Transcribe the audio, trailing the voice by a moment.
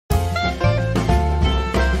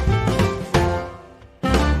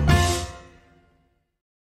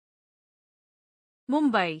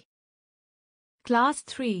Mumbai. Class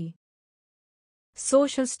 3.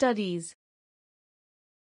 Social Studies.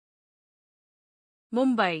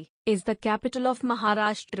 Mumbai is the capital of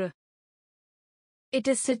Maharashtra. It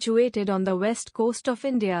is situated on the west coast of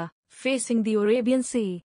India, facing the Arabian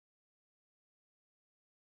Sea.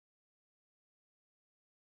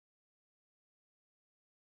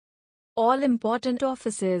 All important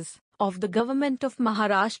offices of the government of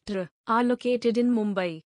Maharashtra are located in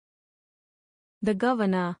Mumbai. The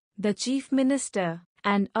governor, the chief minister,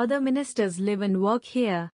 and other ministers live and work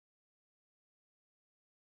here.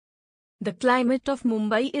 The climate of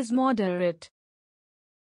Mumbai is moderate.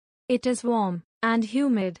 It is warm and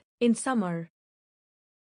humid in summer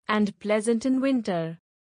and pleasant in winter.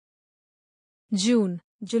 June,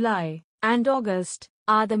 July, and August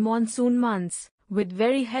are the monsoon months with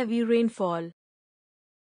very heavy rainfall.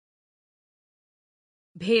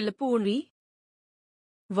 Bhelpuri,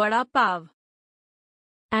 Vada Pav,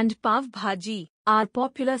 and Pav Bhaji are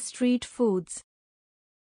popular street foods.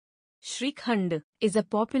 Shrikhand is a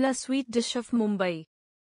popular sweet dish of Mumbai.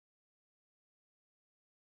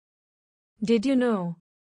 Did you know?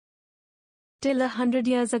 Till 100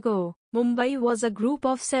 years ago, Mumbai was a group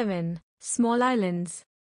of 7 small islands.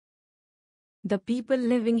 The people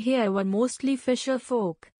living here were mostly fisher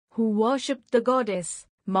folk, who worshipped the goddess,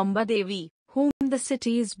 Mamba Devi, whom the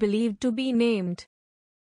city is believed to be named.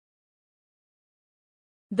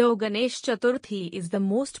 Though Ganesh Chaturthi is the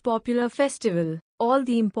most popular festival, all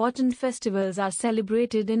the important festivals are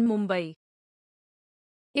celebrated in Mumbai.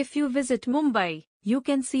 If you visit Mumbai, you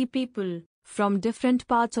can see people from different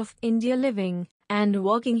parts of India living and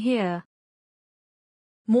working here.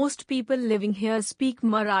 Most people living here speak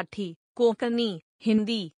Marathi, Konkani,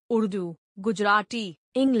 Hindi, Urdu, Gujarati,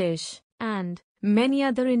 English, and many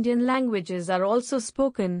other Indian languages are also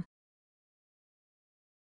spoken.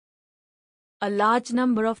 A large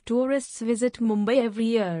number of tourists visit Mumbai every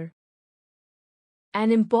year.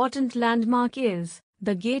 An important landmark is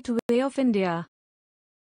the Gateway of India.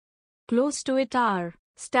 Close to it are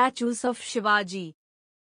statues of Shivaji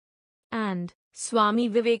and Swami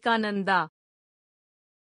Vivekananda.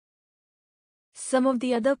 Some of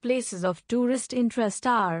the other places of tourist interest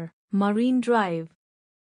are Marine Drive,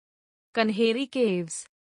 Kanheri Caves,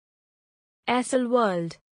 Essel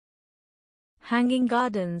World, Hanging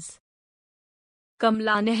Gardens,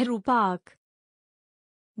 Kamla Nehru Park,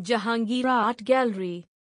 Jahangir Art Gallery,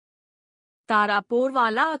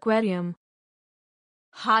 Taraporwala Aquarium,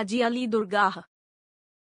 Haji Ali Durgah,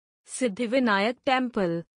 Siddhivinayak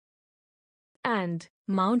Temple, and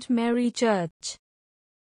Mount Mary Church.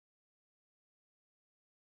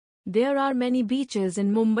 There are many beaches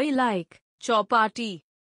in Mumbai like Chowpatty,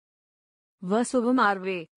 Versova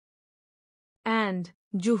Marve, and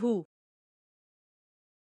Juhu.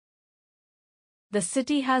 The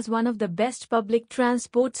city has one of the best public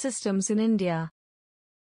transport systems in India.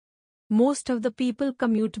 Most of the people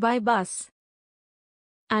commute by bus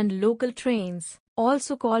and local trains,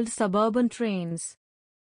 also called suburban trains.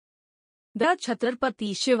 The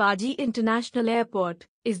Chhatrapati Shivaji International Airport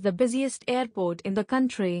is the busiest airport in the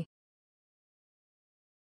country.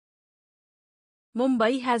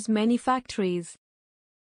 Mumbai has many factories.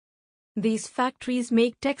 These factories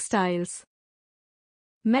make textiles,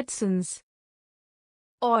 medicines,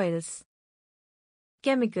 oils,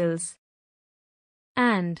 chemicals,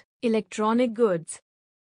 and electronic goods.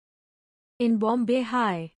 In Bombay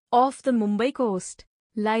High, off the Mumbai coast,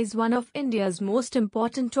 lies one of India's most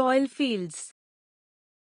important oil fields.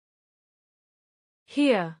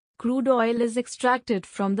 Here, crude oil is extracted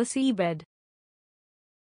from the seabed.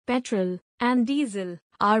 Petrol and diesel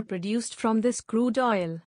are produced from this crude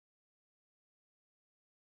oil.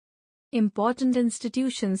 Important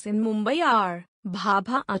institutions in Mumbai are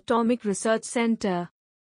Bhabha Atomic Research Centre,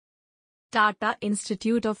 Tata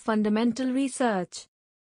Institute of Fundamental Research,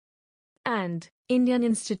 and Indian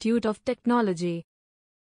Institute of Technology.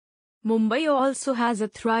 Mumbai also has a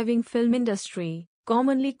thriving film industry,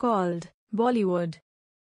 commonly called Bollywood.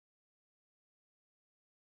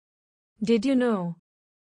 Did you know?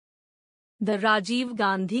 The Rajiv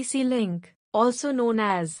Gandhi Sea Link, also known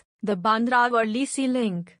as the Bandra Worli Sea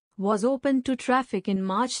Link, was opened to traffic in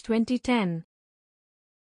March 2010.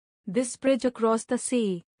 This bridge across the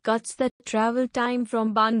sea cuts the travel time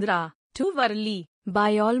from Bandra to Worli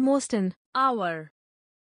by almost an hour.